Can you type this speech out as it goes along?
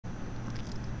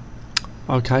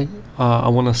Okay, I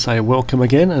want to say welcome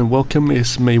again, and welcome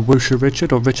is me, Woosha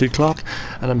Richard, or Richard Clark,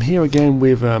 and I'm here again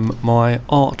with my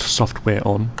art software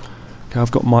on. Okay,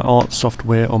 I've got my art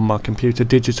software on my computer,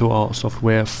 digital art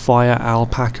software, Fire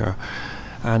Alpaca,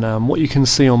 and what you can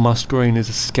see on my screen is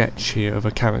a sketch here of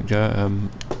a character,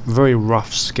 very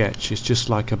rough sketch. It's just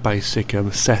like a basic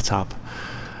setup,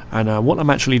 and what I'm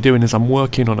actually doing is I'm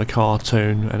working on a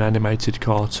cartoon, an animated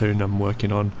cartoon I'm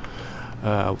working on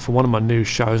for one of my new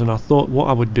shows, and I thought what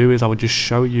I would do is I would just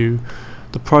show you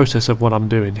the process of what I'm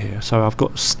doing here. So I've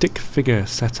got stick figure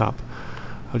set up.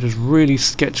 I just really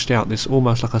sketched out this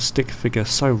almost like a stick figure,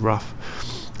 so rough.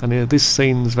 And this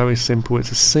scene is very simple.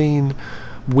 It's a scene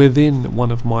within one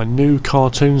of my new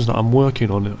cartoons that I'm working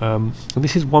on, and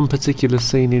this is one particular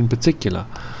scene in particular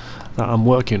that I'm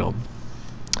working on.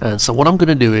 And so what I'm going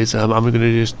to do is I'm going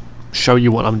to just show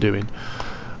you what I'm doing.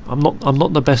 I'm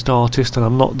not the best artist, and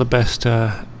I'm not the best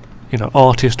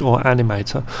artist or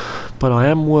animator, but I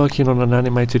am working on an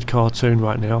animated cartoon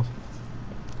right now,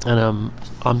 and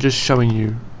I'm just showing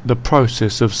you the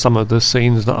process of some of the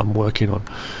scenes that I'm working on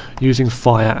using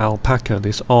Fire Alpaca,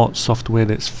 this art software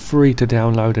that's free to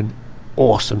download and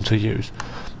awesome to use.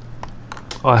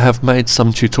 I have made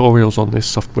some tutorials on this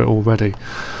software already.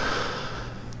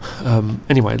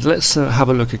 Anyway, let's have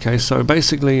a look. Okay, so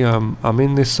basically I'm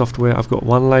in this software. I've got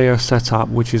one layer set up,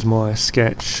 which is my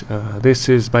sketch. This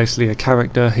is basically a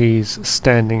character. He's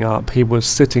standing up. He was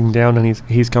sitting down, and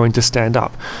he's going to stand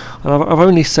up, and I've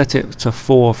only set it to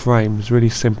 4 frames, really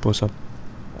simple. So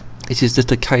it is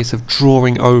just a case of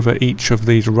drawing over each of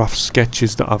these rough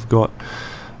sketches that I've got.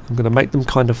 I'm going to make them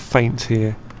kind of faint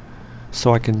here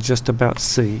so I can just about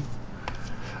see,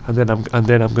 and then I'm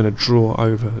going to draw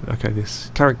over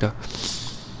this character.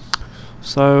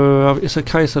 So it's a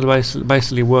case of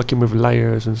basically working with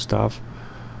layers and stuff.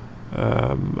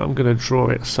 I'm going to draw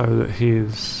it so that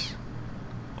his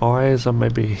eyes are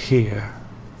maybe here,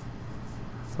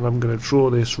 and I'm going to draw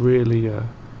this really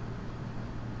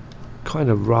kind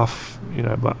of rough,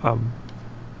 but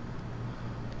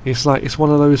it's one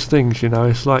of those things,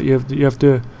 it's like you have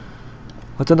to,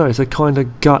 I don't know, it's a kind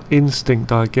of gut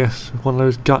instinct, I guess, one of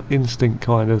those gut instinct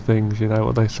kind of things,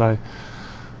 what they say,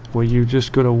 where you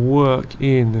just got to work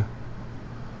in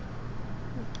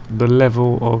the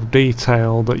level of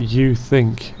detail that you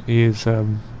think is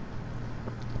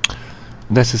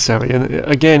necessary. And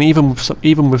again, even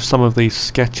with some of these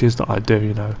sketches that I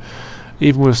do,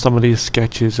 even with some of these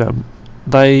sketches,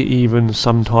 they even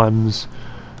sometimes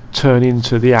turn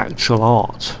into the actual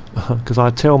art, because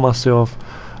I tell myself,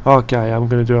 okay, I'm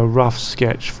going to do a rough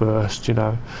sketch first,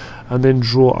 and then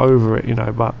draw over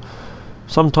it, but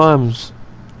sometimes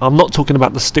I'm not talking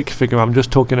about the stick figure. I'm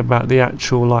just talking about the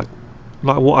actual, like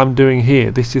what I'm doing here.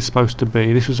 This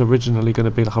was originally going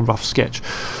to be like a rough sketch,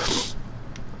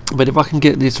 but if I can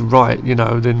get this right,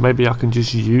 then maybe I can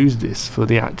just use this for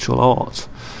the actual art.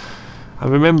 And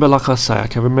remember, like I say,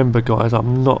 remember guys,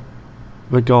 I'm not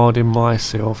regarding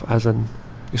myself as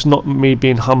it's not me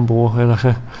being humble,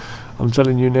 and I'm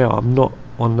telling you now, I'm not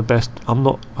one of the best. I'm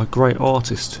not a great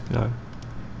artist,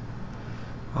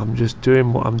 I'm just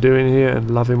doing what I'm doing here and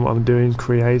loving what I'm doing,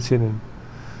 creating, and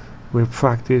with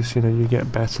practice, you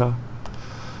get better.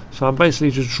 So I'm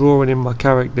basically just drawing in my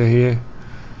character here.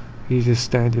 He's just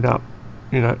standing up,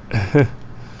 and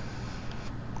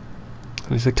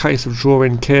it's a case of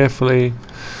drawing carefully.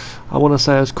 I want to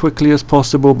say as quickly as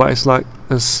possible, but it's like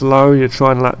as slow. You're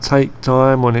trying to take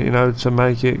time on it, to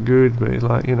make it good, but it's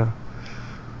like,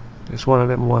 it's one of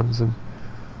them ones, and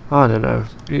I don't know,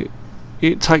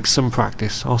 it takes some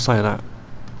practice, I'll say that.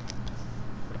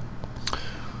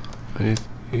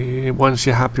 And once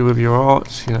you're happy with your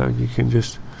art, you can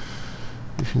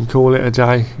call it a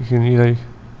day.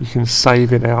 You can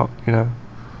save it out,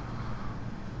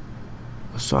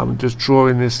 So I'm just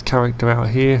drawing this character out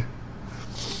here.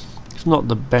 It's not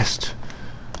the best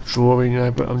drawing,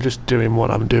 but I'm just doing what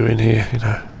I'm doing here,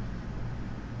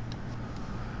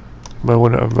 I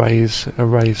want to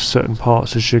erase certain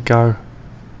parts as you go,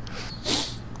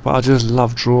 but I just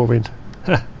love drawing.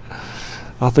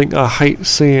 I think I hate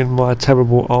seeing my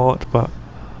terrible art, but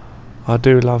I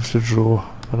do love to draw,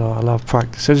 and I love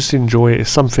practice. I just enjoy it.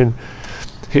 It's something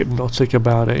hypnotic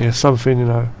about it. It's something,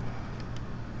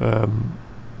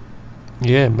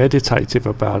 meditative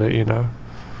about it.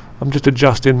 I'm just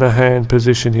adjusting the hand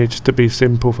position here just to be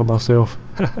simple for myself.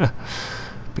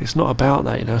 But it's not about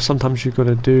that, sometimes you've got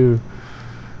to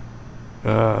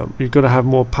have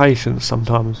more patience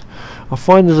sometimes. I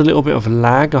find there's a little bit of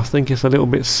lag. I think it's a little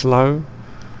bit slow.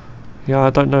 I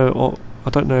don't know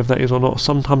if that is or not.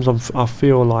 Sometimes I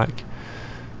feel like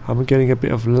I'm getting a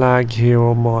bit of lag here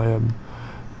on my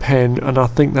pen, and I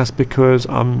think that's because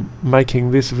I'm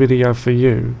making this video for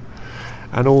you,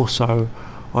 and also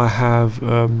I have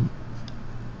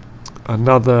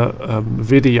another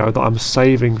video that I'm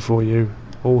saving for you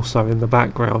also in the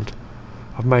background.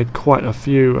 I've made quite a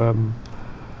few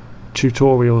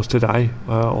tutorials today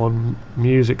on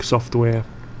music software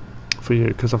for you,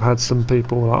 because I've had some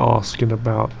people asking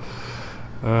about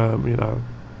you know,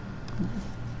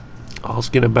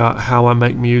 asking about how I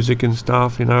make music and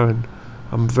stuff, you know, and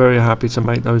I'm very happy to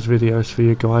make those videos for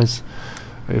you guys.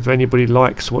 If anybody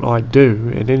likes what I do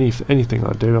and anything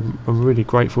I do, I'm really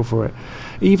grateful for it.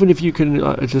 Even if you can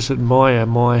just admire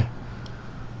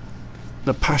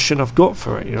the passion I've got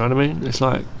for it, you know what I mean? It's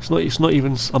like it's not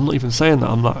even, I'm not even saying that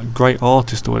I'm like a great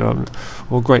artist or whatever,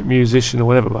 or a great musician or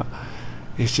whatever, but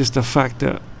it's just the fact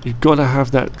that you've got to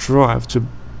have that drive to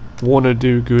want to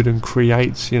do good and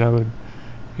create, you know,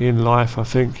 in life, I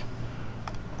think.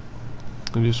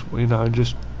 And just, you know,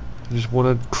 just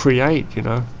want to create, you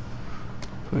know.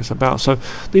 So it's about, so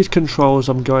these controls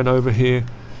I'm going over here,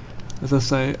 as I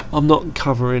say, I'm not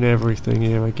covering everything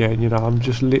here again, you know, I'm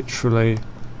just literally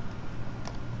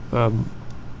I'm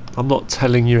not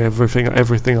telling you everything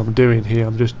I'm doing here,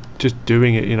 I'm just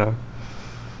doing it, you know.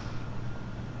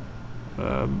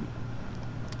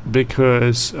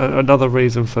 Because another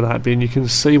reason for that being, you can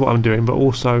see what I'm doing, but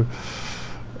also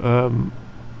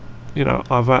you know,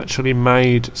 I've actually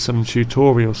made some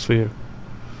tutorials for you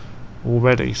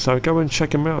already, so go and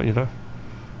check them out, you know.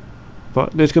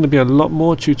 But there's going to be a lot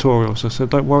more tutorials, so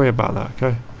don't worry about that,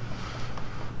 okay?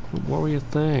 Don't worry a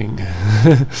thing.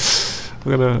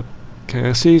 We're gonna,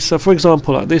 okay, see, so for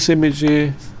example, like this image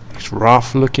here, it's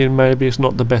rough looking, maybe it's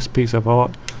not the best piece of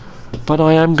art, but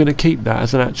I am going to keep that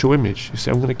as an actual image. You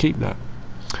see, I'm going to keep that.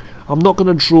 I'm not going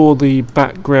to draw the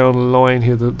background line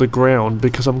here, the ground,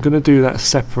 because I'm going to do that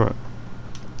separate.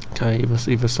 Okay,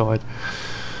 either side.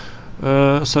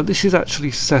 So this is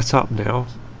actually set up now.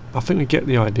 I think we get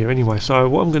the idea anyway. So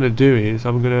what I'm going to do is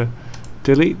I'm going to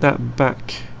delete that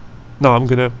back. No, I'm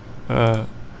going to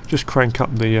just crank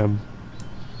up the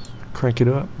crank it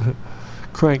up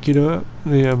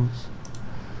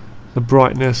the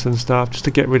brightness and stuff, just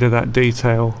to get rid of that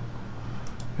detail,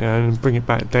 and bring it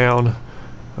back down.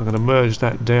 I'm going to merge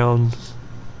that down,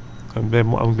 and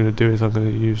then what I'm going to do is I'm going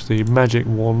to use the magic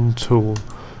wand tool,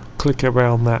 click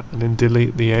around that, and then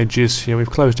delete the edges. Here, we've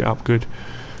closed it up good.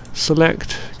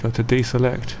 Select, go to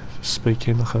deselect,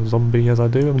 speaking like a zombie as I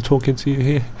do, I'm talking to you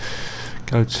here.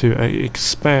 Go to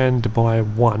expand by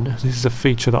 1. This is a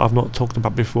feature that I've not talked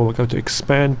about before, but go to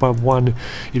expand by 1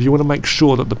 if you want to make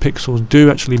sure that the pixels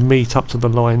do actually meet up to the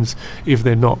lines if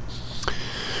they're not.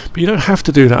 But you don't have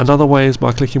to do that. Another way is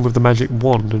by clicking with the magic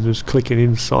wand and just clicking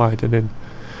inside and then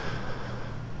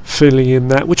filling in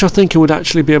that, which I think it would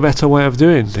actually be a better way of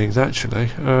doing things actually.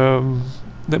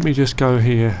 Let me just go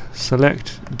here,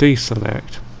 select,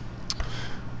 deselect,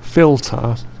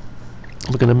 filter.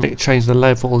 We're going to change the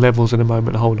levels in a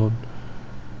moment, hold on.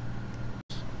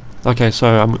 Okay, so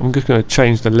I'm just going to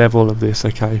change the level of this,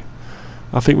 okay.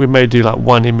 I think we may do like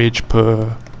 1 image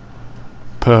per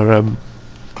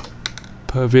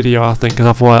video, I think,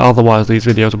 because otherwise these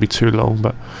videos will be too long.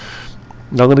 But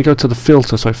now I'm going to go to the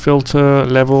filter, so filter,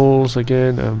 levels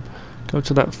again, go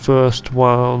to that first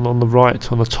one on the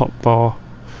right on the top bar,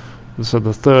 so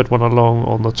the third one along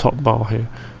on the top bar here.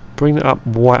 Bring it up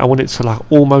white. I want it to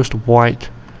like almost white.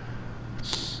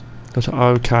 That's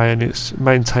okay, and it's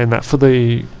maintain that for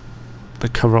the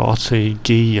karate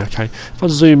gi. Okay, if I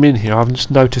zoom in here, I've just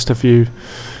noticed a few.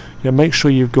 Yeah, make sure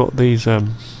you've got these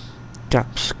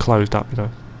gaps closed up, you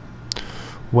know,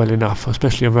 well enough,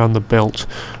 especially around the belt.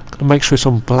 I'm gonna make sure it's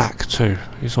on black too.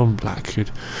 It's on black,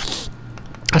 good.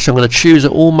 Actually, I'm gonna choose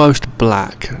it almost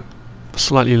black,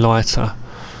 slightly lighter.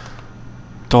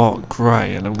 Dark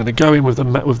grey, and I'm going to go in with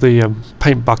the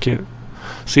paint bucket.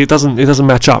 See, it doesn't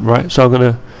match up, right? So I'm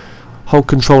going to hold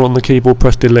control on the keyboard,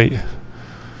 press delete.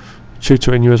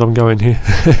 Tutoring you as I'm going here.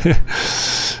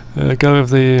 Go with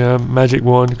the magic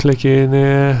wand, click in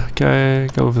there. Okay,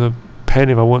 go with the pen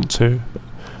if I want to.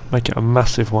 Make it a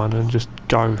massive one and just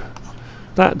go.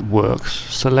 That works.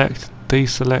 Select,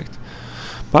 deselect.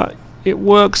 But it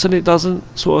works and it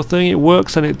doesn't, sort of thing. It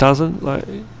works and it doesn't. Like,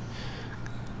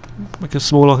 make it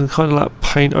smaller. I can kind of like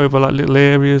paint over like little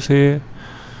areas here.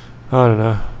 I don't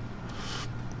know.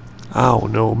 I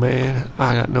don't know, man.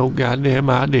 I got no goddamn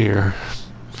idea.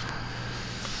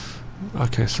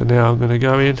 Okay, so now I'm gonna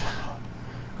go in.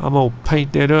 I'm gonna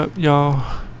paint that up,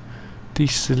 y'all.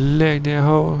 Deselect that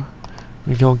hole.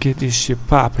 We gonna get this shit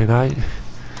popping, right?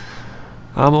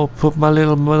 I'm gonna put my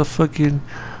little motherfucking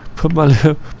put my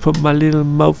little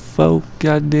mofo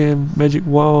goddamn magic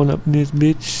wand up in this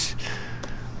bitch.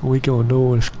 We gonna know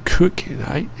what's cooking,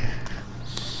 right?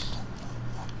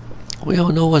 We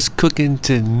don't know what's cooking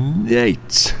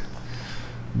tonight.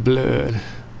 Blood.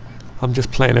 I'm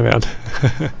just playing around.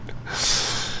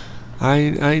 I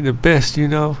ain't the best, you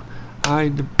know. I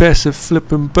ain't the best at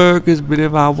flipping burgers, but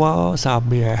if I was, I'd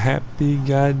be a happy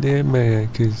goddamn man.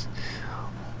 Cause,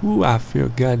 ooh, I feel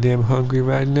goddamn hungry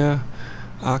right now.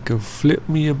 I could flip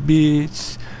me a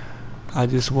bitch. I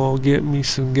just want to get me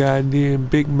some goddamn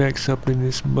Big Macs up in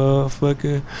this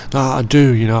motherfucker. Nah, I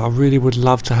do, you know. I really would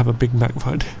love to have a Big Mac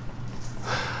right.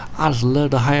 I just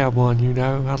love to have one, you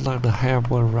know. I'd love to have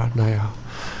one right now.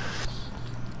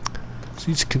 So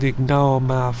you just can ignore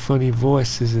my funny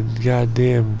voices and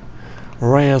goddamn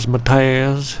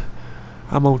razzmatazz.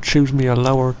 I'm gonna choose me a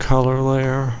lower color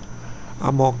there.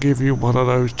 I'm gonna give you one of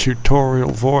those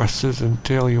tutorial voices and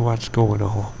tell you what's going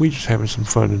on. We just having some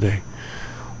fun today.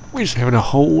 We just having a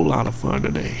whole lot of fun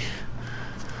today.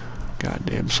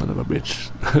 Goddamn son of a bitch.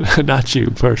 Not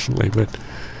you personally, but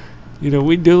you know,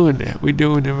 we doing that. We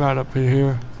doing it right up in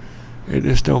here. It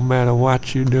just don't matter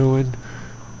what you doing.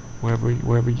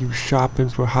 Whether you shopping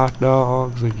for hot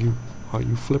dogs or you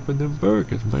flipping them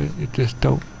burgers, man. It just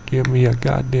don't give me a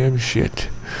goddamn shit.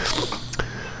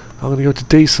 I'm gonna go to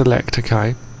deselect,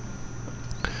 okay?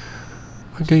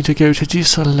 I'm going to go to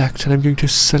deselect and I'm going to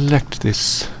select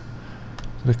this.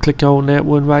 I'm gonna click on that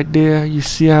one right there. You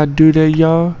see how I do that,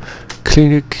 y'all?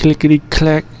 Clickety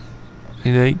clack. It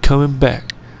ain't coming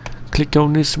back. Click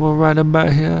on this one right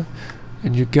about here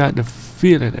and you got the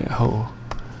feel of that hole.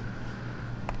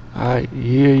 Alright,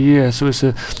 yeah. So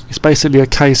it's basically a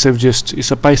case of just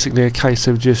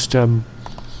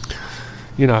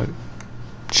you know,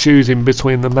 choosing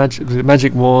between the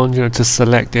magic wand, you know, to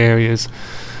select areas,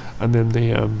 and then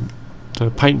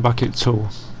the paint bucket tool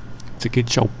to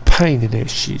get your paint in that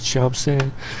shit. You know what I'm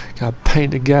saying? Gotta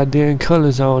paint the goddamn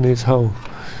colors on this hole.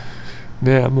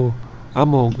 Now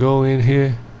I'm gonna go in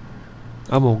here.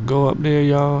 I'm gonna go up there,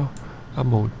 y'all. I'm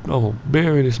gonna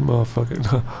bury this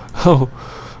motherfucker. Oh,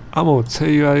 I'm gonna tell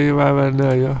you right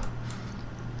now, y'all.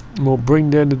 I'm gonna bring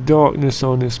down the darkness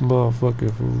on this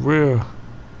motherfucker for real.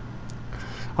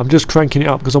 I'm just cranking it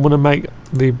up because I want to make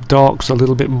the darks a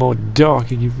little bit more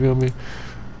darker, you feel me?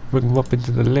 Bring them up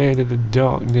into the land of the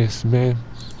darkness, man.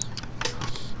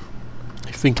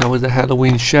 I think I was a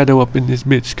Halloween shadow up in this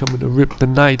bitch coming to rip the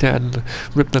night out of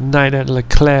the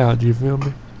cloud, you feel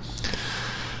me?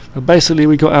 But basically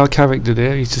we got our character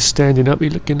there. He's just standing up,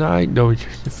 he's looking alright though, you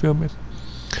feel me?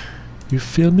 You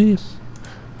feel me?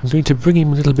 I'm going to bring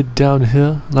him a little bit down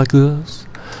here, like this.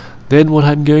 Then what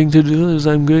I'm going to do is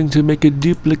I'm going to make a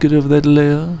duplicate of that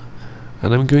layer.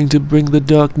 And I'm going to bring the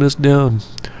darkness down.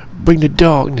 Bring the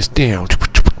darkness down.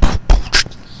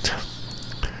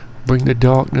 Bring the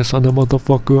darkness on the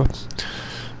motherfucker.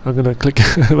 I'm gonna click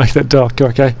make that darker,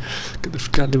 okay? Get the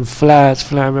goddamn flies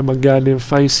flying around my goddamn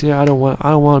face here. I don't want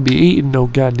to be eating no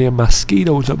goddamn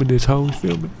mosquitoes up in this hole, you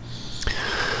feel me?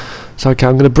 So okay,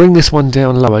 I'm gonna bring this one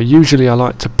down lower. Usually I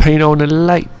like to paint on the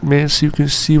light, man, so you can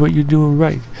see what you're doing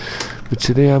right. But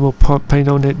today I'm gonna paint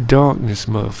on that darkness,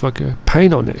 motherfucker.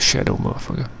 Paint on that shadow,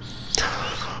 motherfucker.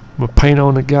 I'm gonna paint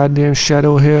on the goddamn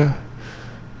shadow here.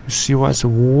 You see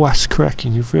what's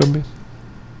cracking, you feel me?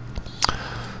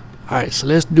 Alright, so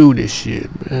let's do this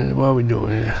shit, man. What are we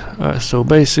doing here? Alright, so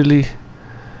basically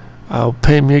I'll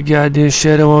paint me a goddamn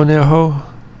shadow on that hole.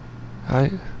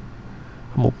 Alright.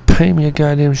 I'm gonna paint me a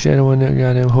goddamn shadow on that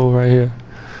goddamn hole right here.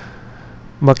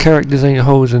 My characters ain't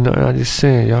hoes or nothing, I'm just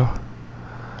saying, y'all.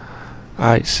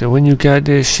 Alright, so when you got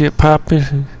that shit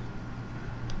popping,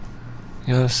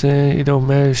 you know what I'm saying? It don't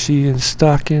matter if she in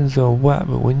stockings or what,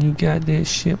 but when you got that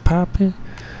shit popping,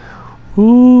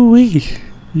 ooh-wee,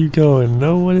 you gonna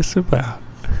know what it's about.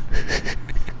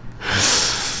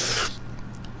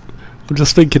 I'm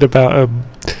just thinking about,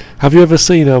 have you ever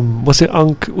seen, what's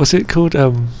it called,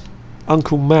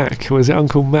 Uncle Mac? Was it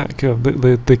Uncle Mac,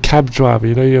 the cab driver,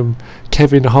 you know,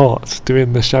 Kevin Hart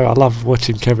doing the show? I love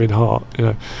watching Kevin Hart, you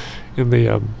know, in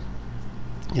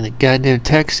the goddamn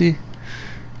taxi,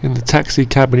 in the taxi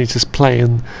cab, and he's just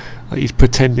playing, like he's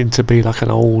pretending to be like an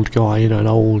old guy, you know, an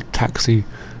old taxi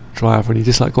driver, and he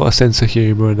just like got a sense of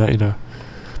humour and that, you know.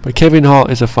 But Kevin Hart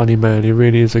is a funny man. He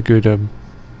really is a good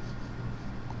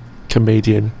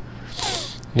comedian.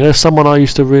 You know, someone I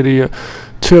used to really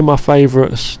two of my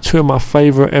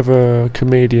favourite ever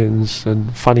comedians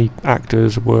and funny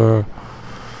actors were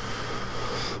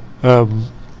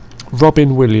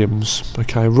Robin Williams.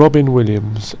 Okay, Robin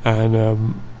Williams and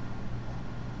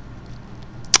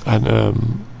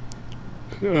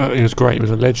he was great. He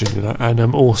was a legend, you know. And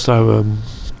also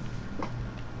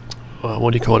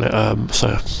what do you call it?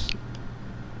 So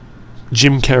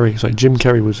Jim Carrey. So Jim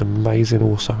Carrey was amazing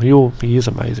also. He is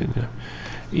amazing, you know.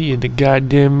 He is the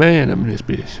goddamn man in this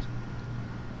bitch.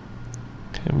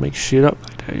 Can't make shit up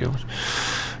like that, you know.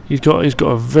 He's got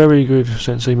a very good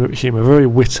sense of humour, very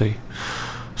witty.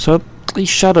 So these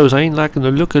shadows, I ain't liking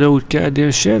the look of those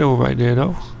goddamn shadow right there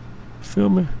though. Feel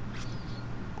me?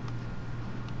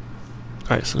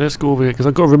 Alright, so let's go over here, because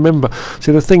I've got to remember.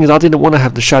 See, the thing is, I didn't want to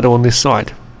have the shadow on this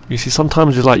side. You see,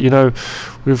 sometimes it's like, you know,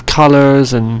 with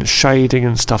colours and shading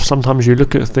and stuff, sometimes you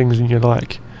look at things and you're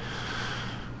like,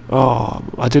 oh,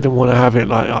 I didn't want to have it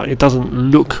like, it doesn't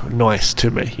look nice to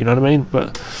me, you know what I mean?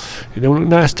 But it don't look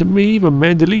nice to me either,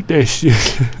 man. Delete that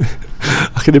shit.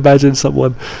 I can imagine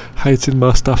someone hating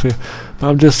my stuff here. But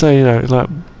I'm just saying, you know, like,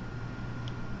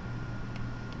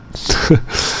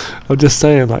 I'm just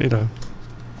saying, like, you know,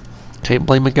 can't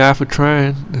blame a guy for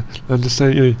trying. I'm just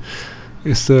saying, you know,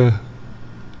 it's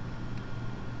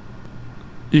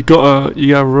you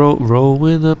gotta roll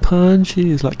with the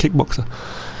punches, like kickboxer.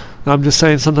 I'm just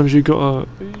saying, sometimes you gotta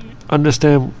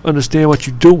understand what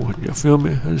you're doing. You feel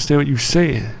me? Understand what you're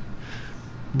saying.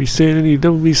 Don't be saying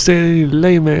any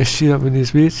lame ass shit up in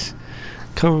this bitch.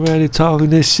 Come around and talking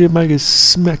this shit, make it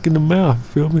smack in the mouth.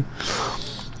 Feel me?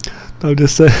 I'm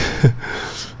just saying.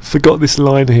 Forgot this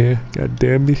line here. God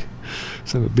damn me,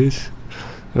 son of a bitch.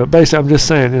 Basically, I'm just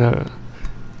saying, you know,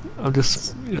 I'm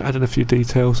just adding a few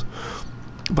details.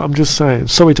 But I'm just saying,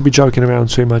 sorry to be joking around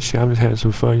too much. Yeah, I'm just having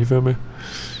some fun. You feel me?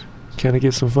 Can I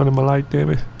get some fun in my life, damn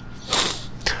it?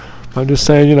 I'm just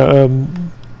saying, you know,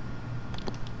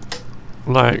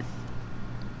 like,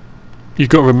 you've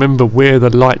got to remember where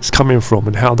the light's coming from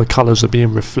and how the colours are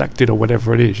being reflected or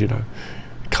whatever it is, you know.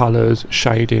 Colours,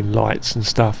 shading, lights and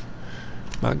stuff.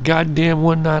 But goddamn,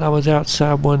 one night I was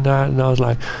outside one night and I was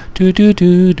like, do.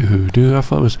 I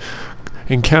thought it was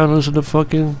Encounters of the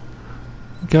fucking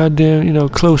goddamn, you know,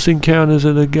 Close Encounters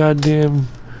of the goddamn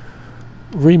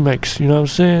remakes, you know what I'm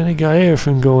saying? They got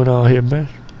everything going on here, man.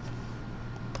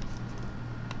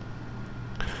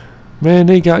 Man,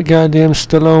 they got goddamn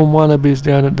Stallone wannabes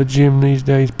down at the gym these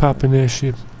days popping that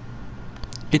shit.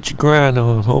 Get your grind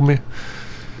on, homie.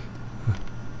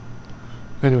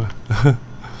 Anyway.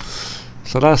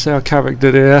 So that's our character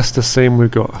there, that's the scene we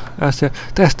got.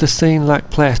 That's the scene like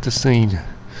plasticine.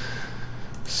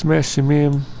 Smash him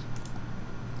in.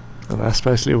 And that's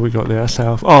basically what we got there. That's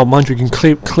how. Oh, mind you, we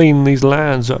can clean these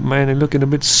lines up, man. They're looking a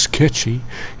bit sketchy.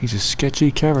 He's a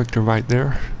sketchy character right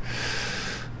there.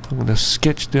 I'm gonna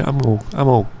sketch that. I'm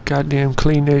gonna goddamn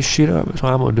clean that shit up. That's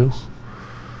what I'm gonna do.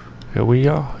 Here we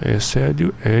are. Yes, I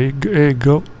do. There you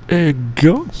go. There you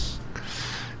go.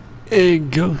 There you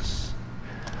go.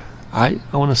 Alright,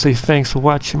 I want to say thanks for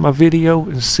watching my video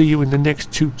and see you in the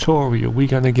next tutorial. We're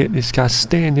gonna get this guy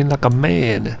standing like a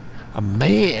man. A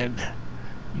man.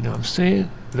 You know what I'm saying?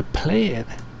 With a plan.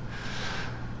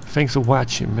 Thanks for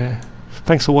watching, man.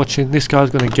 Thanks for watching. This guy's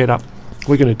gonna get up.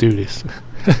 We're gonna do this.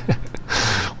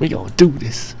 We're gonna do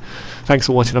this. Thanks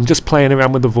for watching. I'm just playing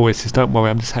around with the voices. Don't worry,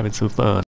 I'm just having some fun.